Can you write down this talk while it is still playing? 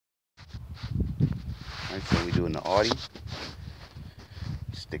Alright, so we're doing the Audi.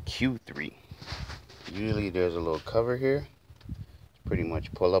 It's the Q3. Usually there's a little cover here. It's pretty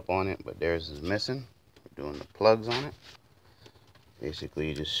much pull up on it, but theirs is missing. We're doing the plugs on it. Basically,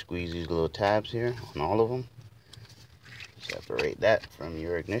 you just squeeze these little tabs here on all of them. Separate that from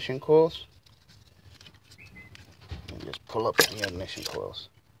your ignition coils. And just pull up your ignition coils.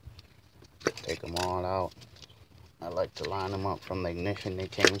 Take them all out. I like to line them up from the ignition they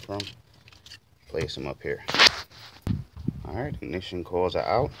came from. Place them up here. Alright, ignition coils are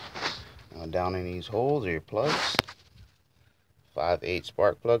out. Now down in these holes are your plugs. 5/8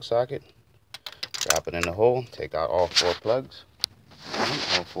 spark plug socket. Drop it in the hole. Take out all 4 plugs.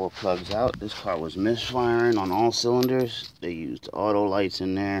 All 4 plugs out. This car was misfiring on all cylinders. They used auto lights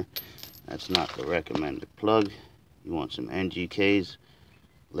in there. That's not the recommended plug. You want some NGKs,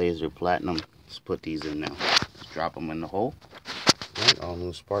 laser platinum. Let's put these in now. Let's drop them in the hole. Right, all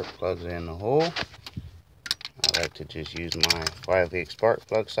new spark plugs are in the hole. I like to just use my 5/8 spark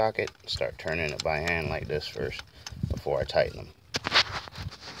plug socket. Start turning it by hand like this first before I tighten them.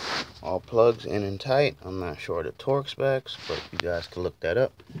 All plugs in and tight. I'm not sure the torque specs, but you guys can look that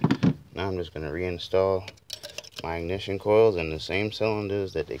up. Now I'm just going to reinstall my ignition coils in the same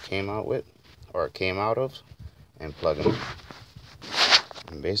cylinders that they came out with, or came out of, and plug them.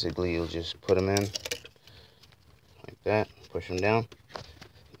 And basically you'll just put them in like that, push them down.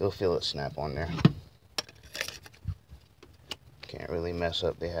 You'll feel it snap on there. Can't really mess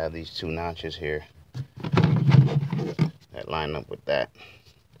up. They have these 2 notches here that line up with that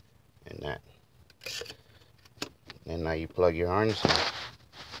and that. And now you plug your harness in.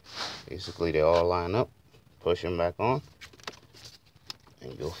 Basically they all line up. Push them back on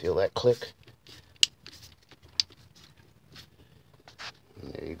and you'll feel that click.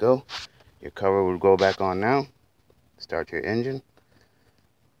 And there you go. Your cover will go back on now. Start your engine.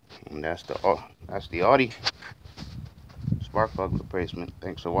 And that's the Audi spark plug replacement.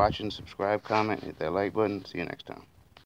 Thanks for watching. Subscribe, comment, hit that like button. See you next time.